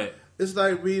out, right? It's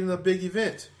like reading a big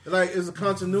event. It's a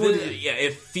continuity.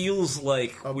 It feels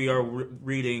like we are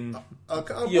reading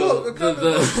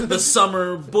the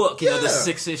summer book, the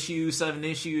 6-issue,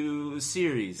 7-issue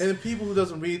series. And people who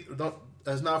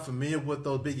that's not familiar with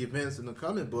those big events in the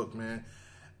comic book, man,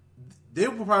 they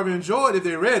will probably enjoy it if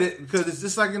they read it because it's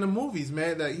just like in the movies,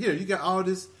 man. That here you got all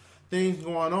this things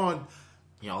going on.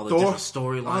 All the different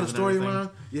storylines. All the storylines.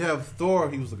 You have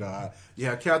Thor, he was a god. You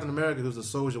have Captain America, who's a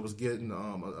soldier, was getting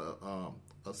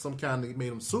some kind that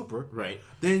made him super. Right.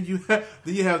 Then you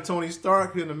have Tony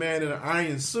Stark and the man in an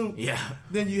iron suit. Yeah.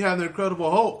 Then you have the Incredible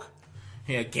Hulk.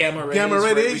 Yeah, gamma radiation.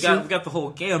 Right? We got the whole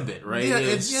gambit, right?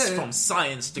 Yeah, from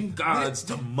science to gods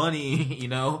to money,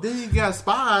 Then you got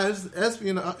spies,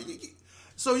 espionage.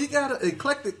 So you got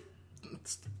eclectic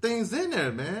things in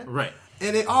there, man. Right.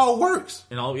 And it all works.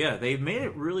 And they've made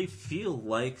it really feel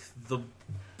like the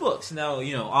books. Now,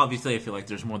 obviously I feel like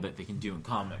there's more that they can do in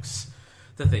comics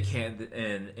that they can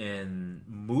in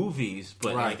movies,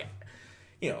 but right.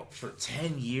 For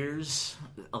 10 years,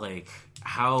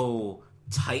 how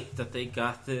tight that they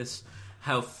got this,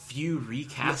 how few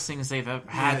recastings they've ever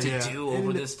had to do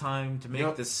over this time to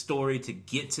make this story to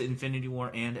get to Infinity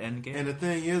War and Endgame. And the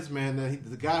thing is, man,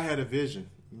 the guy had a vision.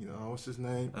 What's his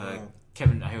name?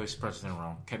 Kevin, I always pronounce his name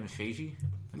wrong. Kevin Feige?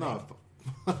 No.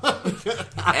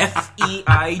 Feige.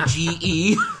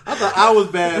 I thought I was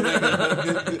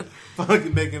bad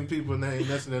fucking making people name,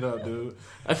 messing it up, dude.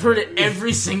 I've heard it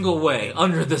every single way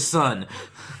under the sun.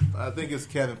 I think it's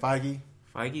Kevin Feige.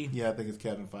 Feige? Yeah, I think it's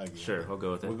Kevin Feige. Sure, we'll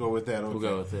go with it. We'll go with that. Okay. We'll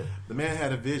go with it. The man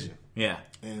had a vision. Yeah.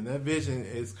 And that vision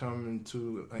is coming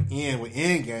to an end with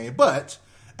Endgame. But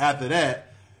after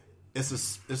that,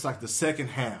 it's like the second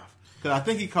half. Because I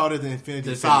think he called it the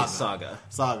Infinity Saga,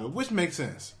 which makes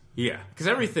sense. Yeah, because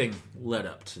everything led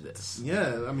up to this.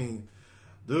 Yeah, I mean,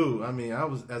 dude, I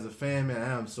was, as a fan, man,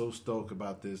 I am so stoked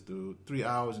about this, dude. 3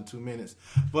 hours and 2 minutes.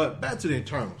 But back to the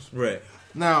Eternals. Right.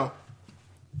 Now,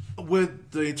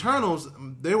 with the Eternals,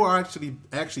 they were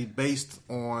actually based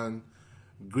on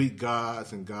Greek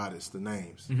gods and goddess, the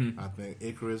names. I think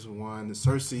Icarus one, the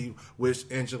Circe, which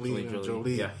Angelina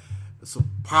Jolie so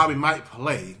probably might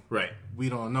play. Right. We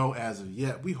don't know as of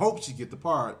yet. We hope she get the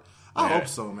part. I hope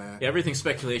so, man. Yeah, everything's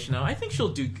speculation now. I think she'll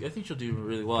do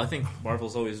really well. I think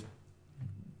Marvel's always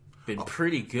been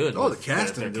pretty good. Oh, the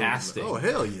casting. Their casting. Oh,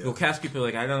 hell yeah. You'll cast people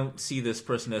like, I don't see this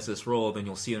person as this role, then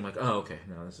you'll see them like, oh, okay,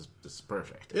 no, this is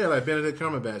perfect. Yeah, like Benedict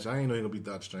Cumberbatch. I didn't know he was going to be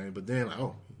Doctor Strange, but then,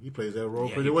 he plays that role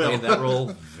pretty he well. played that role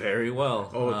very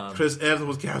well. Chris Evans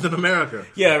was Captain America.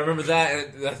 Yeah, I remember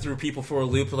that. That threw people for a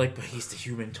loop. Like, but he's the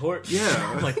Human Torch.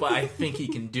 Yeah. I'm like, but I think he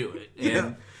can do it. And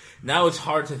Yeah. now it's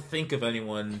hard to think of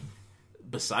anyone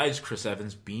besides Chris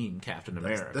Evans being Captain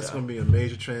America. That's going to be a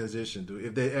major transition, dude.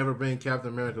 If they ever bring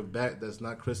Captain America back, that's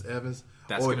not Chris Evans,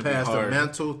 That's or gonna be pass the hard.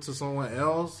 mantle to someone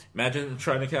else. Imagine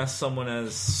trying to cast someone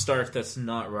as Stark that's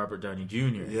not Robert Downey Jr.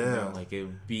 You Yeah. know, like it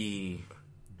would be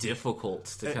difficult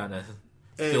to kind of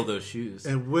fill those shoes.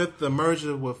 And with the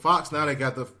merger with Fox, now they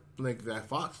got that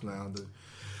Fox now.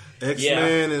 The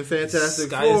X-Men and Fantastic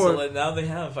Sky's the Four. limit. Now they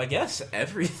have, I guess,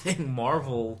 everything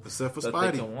Marvel Except for that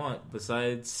Spidey. they can want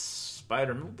besides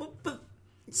Spider-Man. But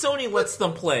Sony lets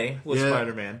them play with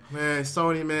Spider-Man. Man,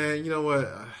 Sony, man, you know what?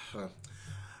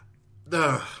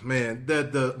 Man,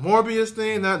 the Morbius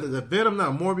thing, not the Venom,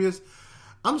 not Morbius.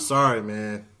 I'm sorry,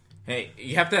 man. Hey,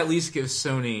 you have to at least give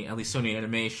Sony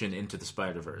Animation into the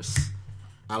Spider-Verse.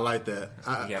 I like that.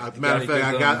 You Matter of gotta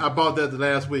fact, I bought that the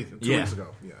last week, 2 Yeah. weeks ago.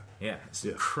 Yeah. Yeah, it's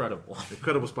incredible.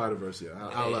 Incredible Spider-Verse, yeah.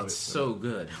 I love it. It's so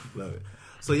good. Love it.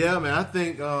 So yeah, man, I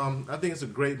think it's a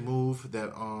great move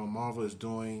that Marvel is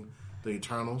doing the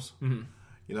Eternals. Mm-hmm.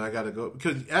 You know, I got to go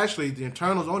because actually the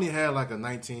Eternals only had like a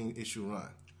 19-issue run,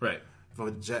 Right.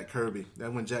 for Jack Kirby.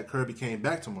 That when Jack Kirby came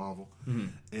back to Marvel,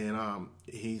 and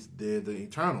he did the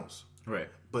Eternals. Right.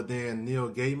 But then Neil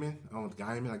Gaiman,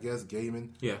 Gaiman,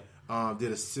 Yeah.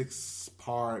 did a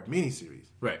 6-part miniseries.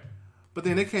 Right. But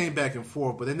then they came back and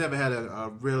forth, but they never had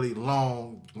a really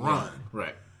long run.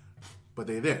 Right. But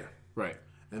they're there. Right.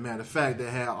 And matter of fact, they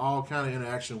had all kind of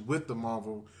interaction with the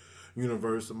Marvel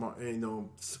universe. You know,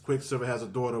 Quicksilver has a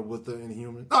daughter with the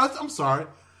Inhumans. No, I'm sorry.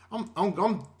 I'm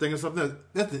thinking something else.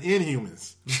 That's the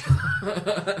Inhumans.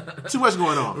 Too much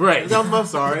going on. Right. I'm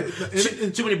sorry.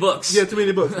 Too many books. Yeah, too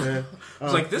many books, man.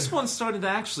 It's like this one started to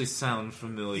actually sound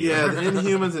familiar. Yeah, the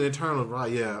Inhumans and Eternals,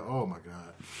 right? Yeah. Oh my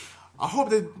god. I hope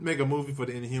they make a movie for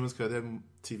the Inhumans because that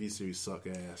TV series suck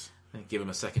ass. Give him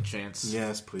a second chance.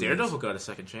 Yes, please. Daredevil got a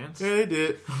second chance. Yeah, they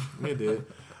did. They did.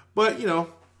 But you know,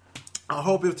 I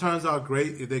hope it turns out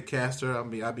great. If they cast her,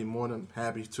 I'd be more than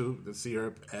happy to see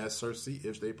her as Circe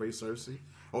if they play Circe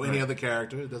or any other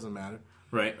character. It doesn't matter.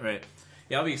 Right.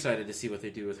 Yeah, I'll be excited to see what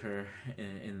they do with her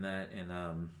in that,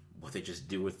 and what they just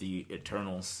do with the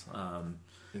Eternals.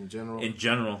 In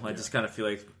general, I just kind of feel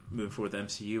like moving forward with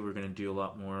the MCU, we're going to do a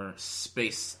lot more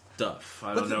space stuff.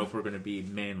 I don't know if we're going to be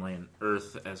mainland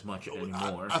Earth as much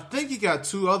anymore. I think you got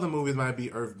 2 other movies might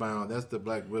be Earthbound. That's the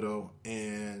Black Widow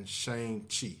and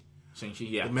Shang-Chi. Shang-Chi,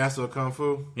 yeah. The Master of Kung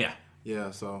Fu. Yeah.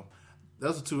 Yeah, so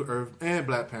those are 2 Earth and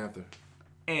Black Panther.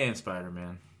 And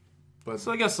Spider-Man. But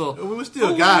So I guess we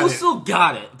still got it. still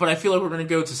got it, but I feel like we're going to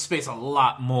go to space a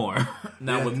lot more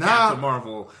now with Captain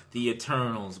Marvel, the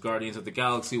Eternals, Guardians of the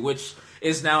Galaxy, which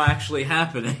is now actually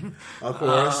happening. Of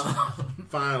course,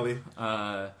 finally.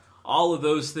 All of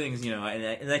those things, you know,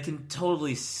 and I can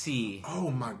totally see. Oh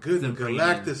my goodness, bringing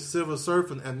Galactus, Silver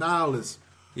Surfer, and Nihilus.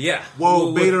 Yeah.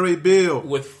 Whoa, Beta Ray Bill.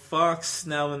 With Fox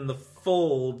now in the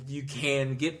fold, you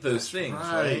can get those things,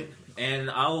 right?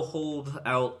 And I'll hold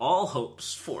out all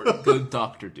hopes for a good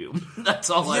Doctor Doom.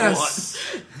 That's all I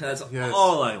want. That's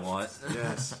all I want.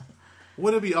 Yes.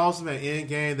 Wouldn't it be awesome at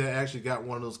Endgame that actually got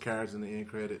one of those characters in the end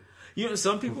credit? You know,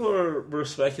 some people were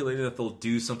speculating that they'll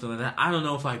do something like that. I don't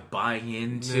know if I buy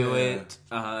into it.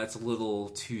 It's a little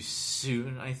too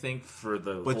soon, I think, for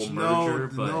the whole merger.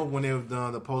 But you know, when they've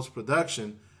done the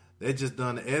post-production, they just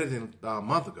done the editing a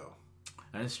month ago.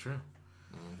 That is true.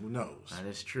 Who knows? That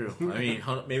is true. I mean,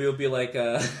 maybe it'll be like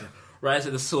Rise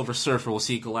of the Silver Surfer. We'll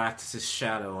see Galactus'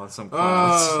 shadow on some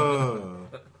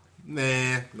clouds.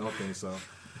 Nah, don't think so.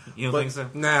 You don't think so?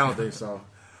 Nah, I don't think so.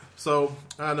 So,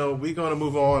 I know we're going to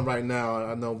move on right now.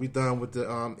 I know we're done with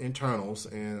the Eternals,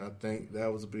 and I think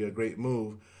that would be a great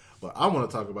move. But I want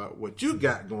to talk about what you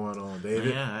got going on,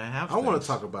 David. Yeah, I have. I want to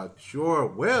talk about your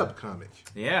web comic.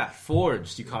 Yeah,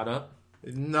 Forged. You caught up?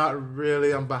 Not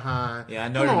really. I'm behind. Yeah, I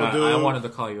know you're not. Dude. I wanted to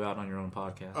call you out on your own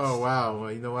podcast. Oh, wow.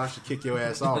 Well, you know, I should kick your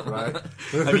ass off, right?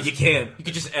 I mean, you can. You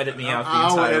could just edit me out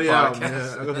the entire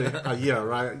podcast. Out, yeah,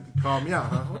 right. Call me out,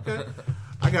 huh? Okay.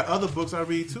 I got other books I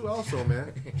read, too, also,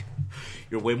 man.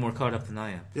 You're way more caught up than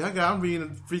I am. Yeah, I'm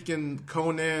reading freaking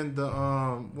Conan, the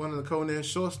one of the Conan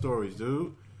short stories,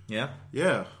 dude. Yeah?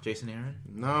 Yeah. Jason Aaron?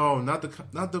 No,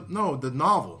 the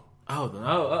novel.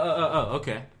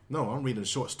 Okay. No, I'm reading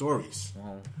short stories.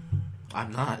 Well,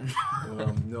 I'm not.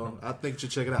 No, I think you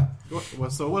should check it out.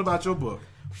 So, what about your book?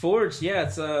 Forge, yeah,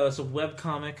 it's a web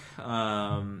comic.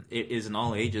 It is an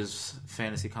all ages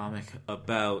fantasy comic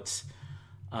about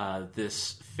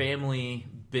this family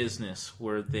business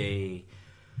where they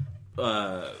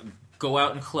go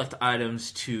out and collect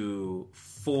items to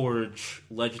forge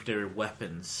legendary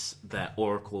weapons that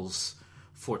oracles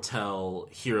foretell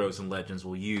heroes and legends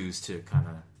will use to kind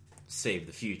of save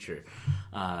the future.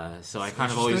 So I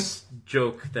kind of always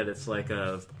joke that it's like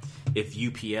if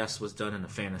UPS was done in a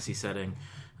fantasy setting.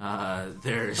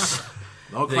 There's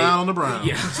no clown on the brown.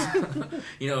 Yeah.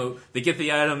 They get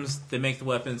the items, they make the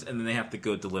weapons, and then they have to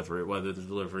go deliver it. Whether the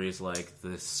delivery is like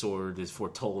the sword is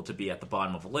foretold to be at the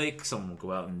bottom of a lake, someone will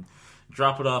go out and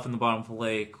drop it off in the bottom of a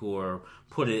lake, or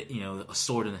put it, a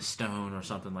sword in a stone or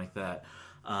something like that.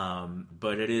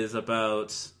 But it is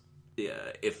about,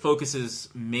 it focuses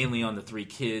mainly on the three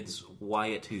kids.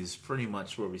 Wyatt, who's pretty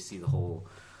much where we see the whole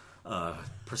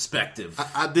perspective.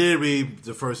 I did read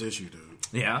the first issue, dude.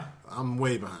 Yeah? I'm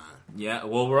way behind. Yeah,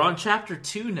 well, we're on chapter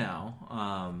 2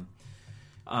 now.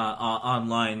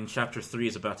 Online, chapter 3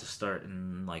 is about to start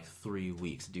in like 3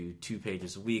 weeks. Do 2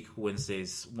 pages a week.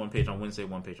 Wednesdays, 1 page on Wednesday,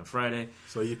 1 page on Friday.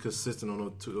 So you're consistent on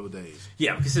those days.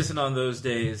 Yeah, I'm consistent on those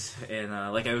days. And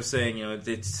like I was saying,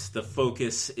 it's the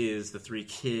focus is the 3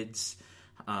 kids.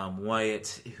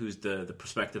 Wyatt, who's the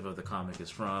perspective of the comic is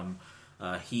from.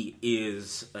 He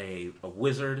is a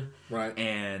wizard, right?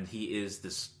 And he is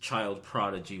this child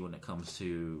prodigy when it comes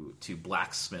to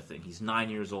blacksmithing. He's 9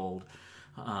 years old,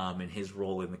 and his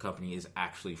role in the company is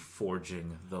actually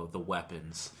forging the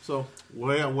weapons. So,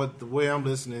 the way I'm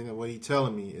listening and what he's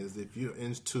telling me is, if you're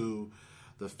into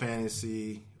the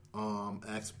fantasy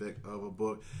aspect of a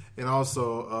book, and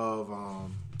also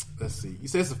of let's see, you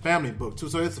say it's a family book too,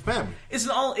 so it's a family. It's an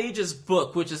all ages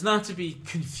book, which is not to be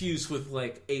confused with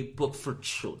like a book for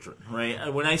children,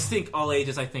 right? When I think all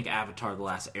ages, I think Avatar: The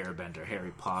Last Airbender,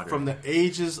 Harry Potter. From the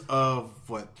ages of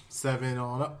 7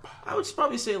 on up? I would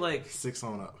probably say like 6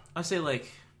 on up. I'd say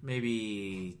like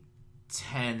maybe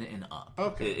 10 and up.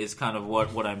 Okay, is kind of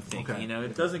what I'm thinking. Okay.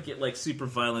 It doesn't get like super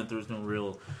violent. There's no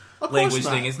real language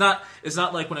thing. It's not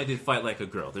like when I did Fight Like a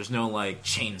Girl. There's no like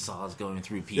chainsaws going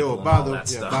through people and all that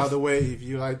stuff. By the way, if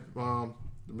you like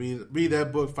read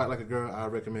that book, Fight Like a Girl, I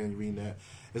recommend you reading that.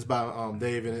 It's by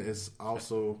Dave, and it's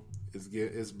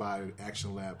by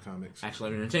Action Lab Comics. Action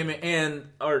Lab Entertainment, and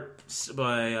art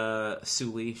by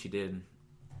Sue Lee. She did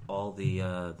all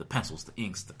the pencils, the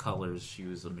inks, the colors. She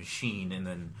was a machine. And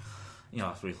then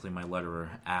obviously my letterer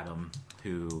Adam,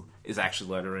 who is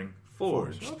actually lettering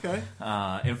Forged. Okay.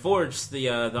 And Forged, the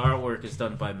artwork is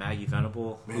done by Maggie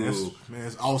Venable. Man,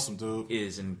 it's awesome, dude.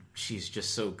 And she's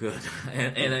just so good.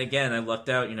 and again, I lucked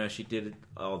out. She did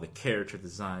all the character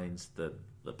designs, the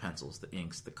pencils, the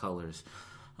inks, the colors.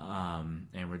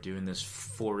 And we're doing this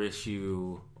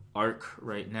 4-issue arc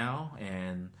right now.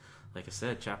 And like I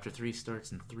said, chapter 3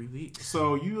 starts in 3 weeks.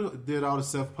 So you did all the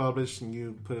self-published and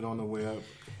you put it on the web.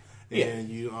 And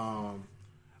you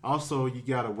also, you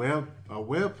got a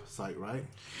website, right?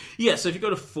 Yeah, so if you go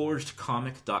to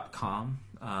forgedcomic.com,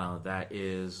 that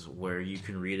is where you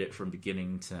can read it from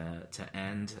beginning to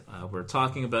end. We're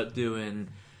talking about doing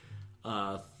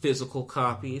physical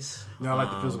copies. No, I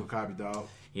like the physical copy, dog.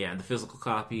 Yeah, and the physical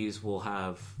copies will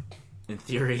have, in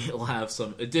theory, it'll have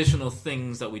some additional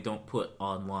things that we don't put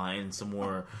online, some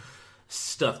more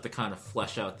stuff to kind of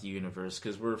flesh out the universe,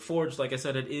 because we're Forged, like I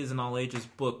said, it is an all ages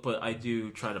book, but I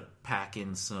do try to pack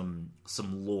in some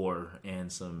lore and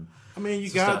some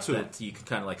got to that you can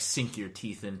kind of like sink your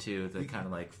teeth into that kind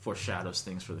of like foreshadows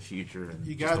things for the future and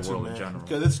you just got the world man. in general,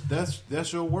 because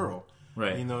that's your world,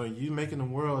 right? You making the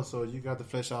world, so you got to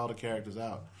flesh all the characters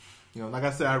out. Like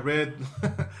I said, I read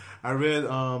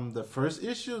the first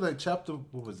issue, like chapter,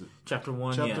 what was it? Chapter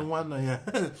 1. Chapter 1, yeah.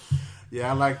 Yeah,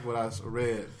 I like what I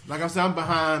read. Like I said, I'm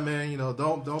behind, man.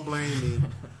 Don't blame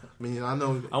me. I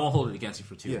know I won't hold it against you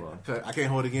for too long. I can't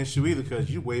hold it against you either, because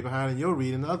you're way behind and you're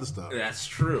reading other stuff. That's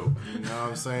true. You know what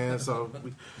I'm saying? So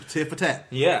we tit for tat.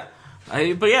 Yeah.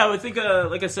 I think,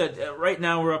 like I said, right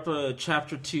now we're up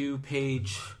chapter 2,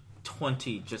 page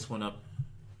 20. Just went up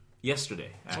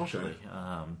yesterday, actually,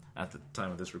 at the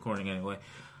time of this recording, anyway.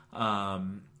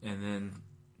 And then,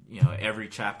 every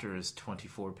chapter is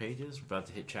 24 pages. We're about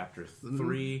to hit chapter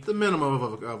 3. The minimum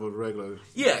of a regular.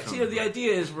 Yeah, the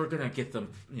idea is we're gonna get them,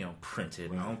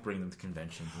 printed. Right. Bring them to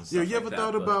conventions and stuff. You ever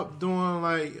thought about doing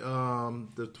like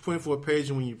the 24 page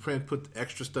and when you print, put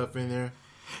extra stuff in there?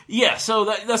 Yeah, so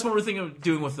that's what we're thinking of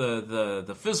doing with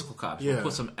the physical copy. Yeah. We'll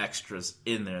put some extras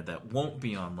in there that won't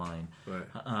be online, right?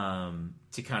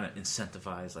 To kind of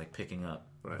incentivize like picking up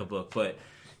a book. But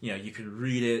you can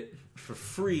read it for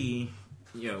free,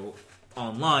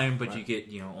 online, but you get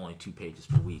only 2 pages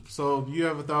per week. So you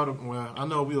ever thought of? Well, I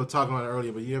know we were talking about it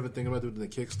earlier, but you ever think about doing the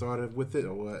Kickstarter with it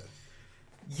or what?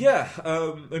 Yeah,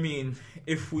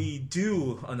 if we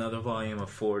do another volume of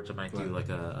Forge, I might do like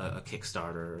a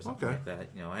Kickstarter or something like that.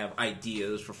 I have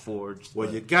ideas for Forge.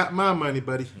 Well, you got my money,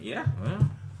 buddy. Yeah, well,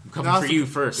 I'm coming for you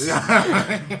first. Yeah,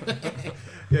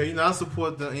 I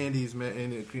support the indies, man,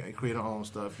 and create our own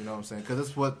stuff. You know what I'm saying? Because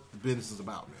that's what business is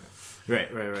about, man.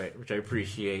 Right. Which I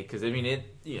appreciate because I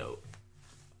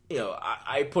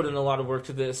put in a lot of work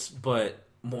to this, but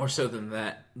more so than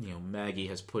that, Maggie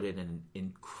has put in an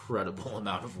incredible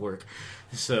amount of work.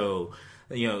 So,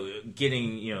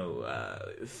 getting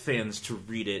fans to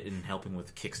read it and helping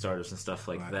with Kickstarters and stuff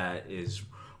like that is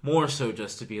more so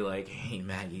just to be like, hey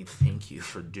Maggie, thank you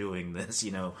for doing this.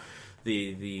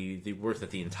 The work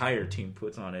that the entire team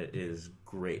puts on it is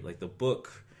great. Like the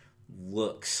book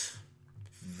looks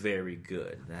very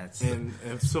good. And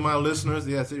so my listeners,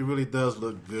 yes, it really does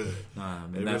look good.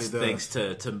 And that's really thanks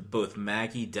to both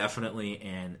Maggie, definitely,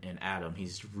 and Adam.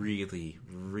 He's really,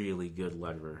 really good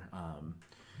letterer.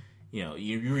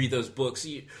 You read those books.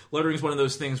 Lettering is one of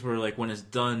those things where, like, when it's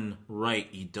done right,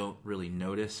 you don't really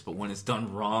notice, but when it's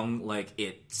done wrong, like,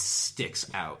 it sticks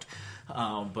out.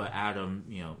 But Adam,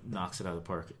 knocks it out of the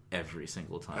park every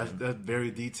single time. That's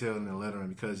very detailed in the lettering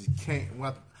because you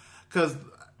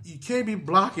can't be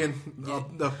blocking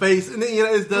the face, and then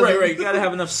it doesn't. Right. You got to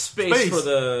have enough space for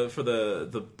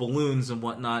the balloons and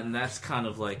whatnot, and that's kind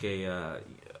of like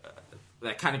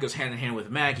that kind of goes hand in hand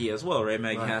with Maggie as well, right?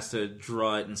 Maggie has to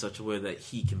draw it in such a way that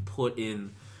he can put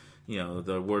in,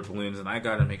 the word balloons, and I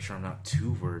got to make sure I'm not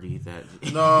too wordy that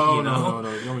no,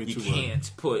 you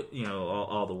can't put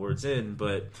all the words in,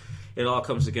 but it all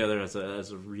comes together as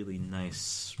a really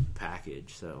nice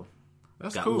package. So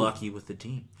that's got cool. Lucky with the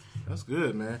team. That's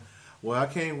good, man. Well, I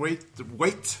can't wait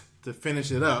to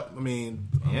finish it up.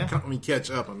 Catch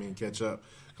up.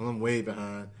 Because I'm way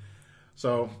behind.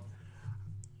 So,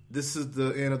 this is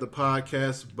the end of the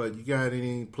podcast, but you got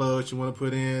any plugs you want to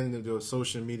put in your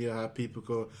social media, how people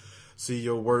can see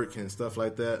your work and stuff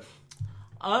like that?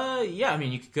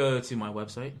 You could go to my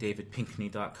website,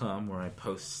 davidpinkney.com, where I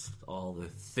post all the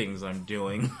things I'm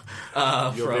doing.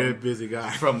 You're a very busy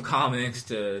guy. From comics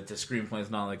to screenplays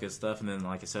and all that good stuff. And then,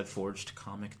 like I said,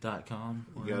 forgedcomic.com.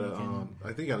 You got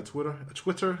I think you got a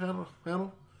Twitter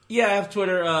handle? Yeah, I have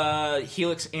Twitter,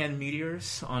 Helix and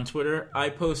Meteors on Twitter. I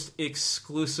post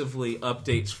exclusively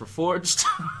updates for Forged.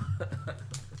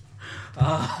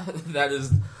 That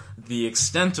is the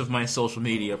extent of my social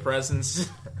media presence.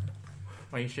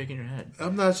 Why are you shaking your head?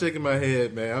 I'm not shaking my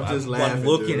head, man. I'm just laughing. I'm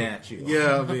looking at you.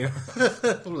 Yeah,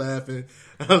 I'm laughing.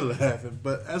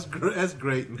 But that's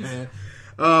great, man.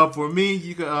 For me,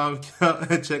 you can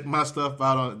check my stuff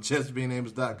out on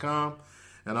justbeingamers.com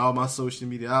and all my social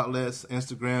media outlets,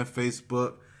 Instagram,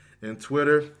 Facebook, and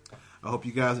Twitter. I hope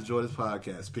you guys enjoy this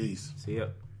podcast. Peace. See ya.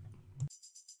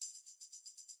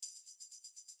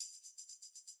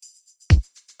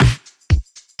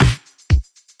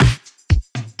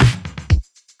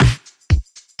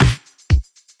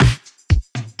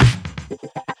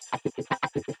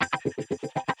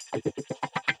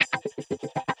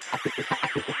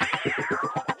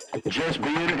 Just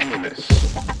being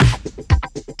Amos.